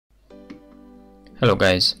Hello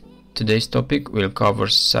guys, today's topic will cover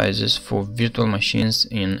sizes for virtual machines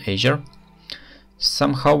in Azure.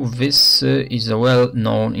 Somehow this is a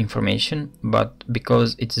well-known information, but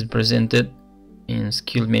because it is presented in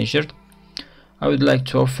skill measured, I would like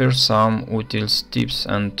to offer some utile tips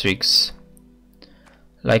and tricks.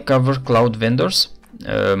 Like other cloud vendors,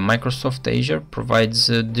 Microsoft Azure provides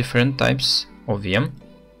different types of VM.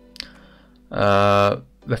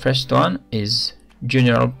 The first one is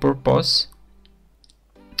general purpose.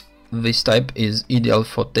 This type is ideal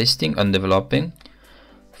for testing and developing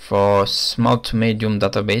for small to medium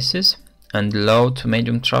databases and low to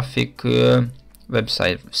medium traffic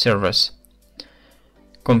website servers.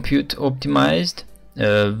 Compute optimized.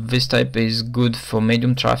 This type is good for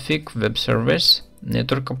medium traffic web servers,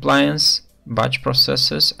 network appliance, batch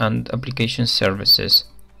processes and application services.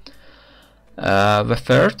 The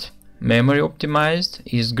third, memory optimized,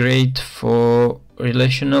 is great for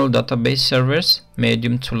relational database servers,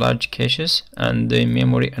 medium to large caches and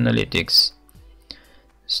memory analytics.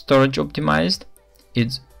 Storage optimized,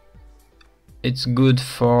 it's good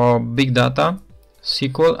for big data,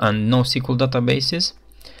 SQL and NoSQL databases,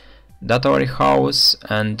 data warehouse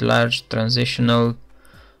and large transitional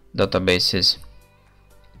databases.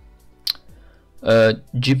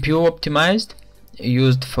 GPU optimized,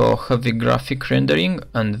 used for heavy graphic rendering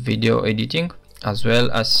and video editing, as well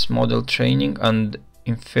as model training and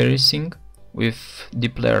inferencing with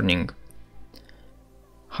deep learning.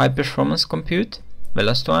 High performance compute, the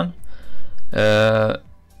last one,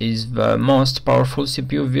 is the most powerful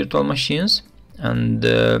CPU virtual machines, and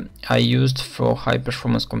I used for high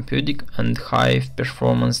performance computing and high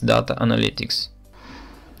performance data analytics.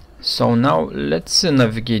 So now let's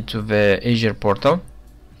navigate to the Azure portal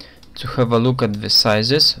to have a look at the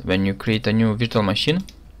sizes when you create a new virtual machine.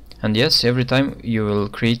 And yes, every time you will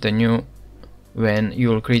create a new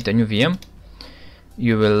VM,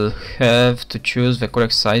 you will have to choose the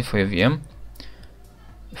correct size for your VM.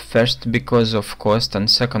 First, because of cost, and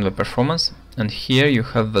second, the performance. And here you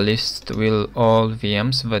have the list with all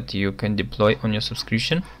VMs that you can deploy on your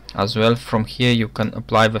subscription. As well, from here you can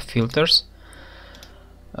apply the filters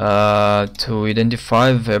to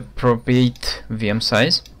identify the appropriate VM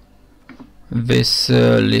size. This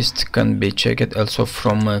list can be checked also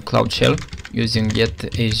from Cloud Shell using get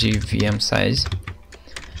AZ VM size.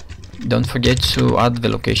 Don't forget to add the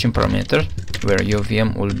location parameter where your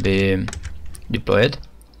VM will be deployed.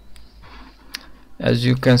 As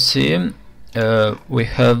you can see, we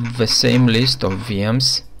have the same list of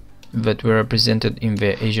VMs that were represented in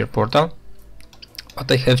the Azure portal.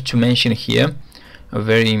 But I have to mention here a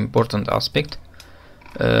very important aspect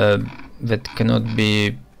that cannot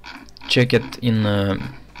be checked in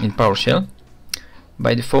PowerShell.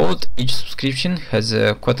 By default, each subscription has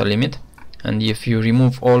a quota limit, and if you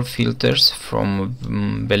remove all filters from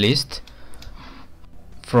the list,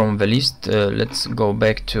 let's go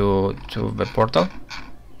back to the portal.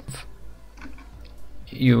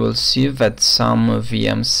 You will see that some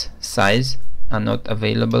VMs size are not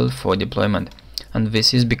available for deployment, and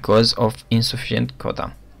this is because of insufficient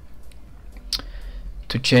quota.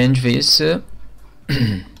 To change this,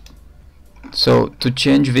 so to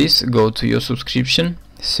change this, go to your subscription,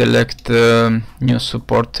 select new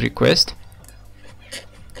support request,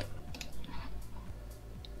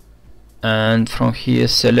 and from here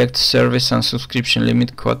select service and subscription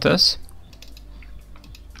limit quotas.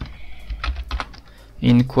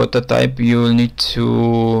 In quota type you will need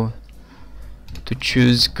to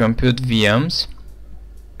choose compute VMs,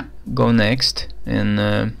 go next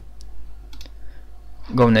and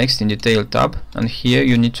go next in detail tab, and here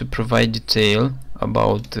you need to provide detail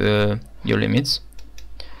about your limits.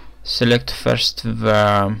 Select first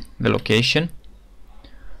the location,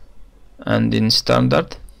 and in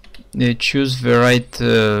standard choose the right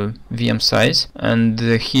VM size, and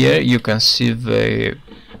here you can see the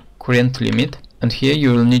current limit, and here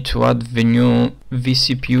you will need to add the new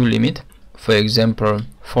vCPU limit, for example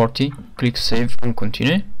 40. Click save and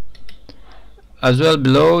continue. As well,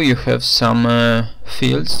 below you have some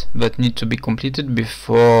fields that need to be completed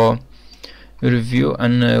before you review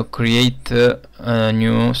and create a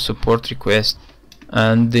new support request,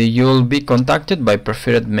 and you will be contacted by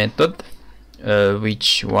preferred method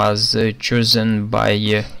which was chosen by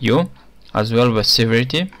you, as well with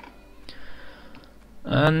severity,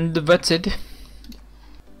 and that's it.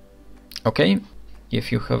 Okay,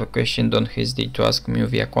 if you have a question, don't hesitate to ask me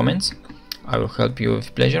via comments. I will help you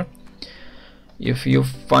with pleasure. If you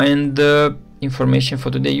find the information for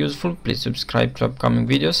today useful, please subscribe to upcoming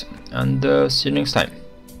videos, and see you next time.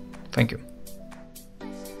 Thank you.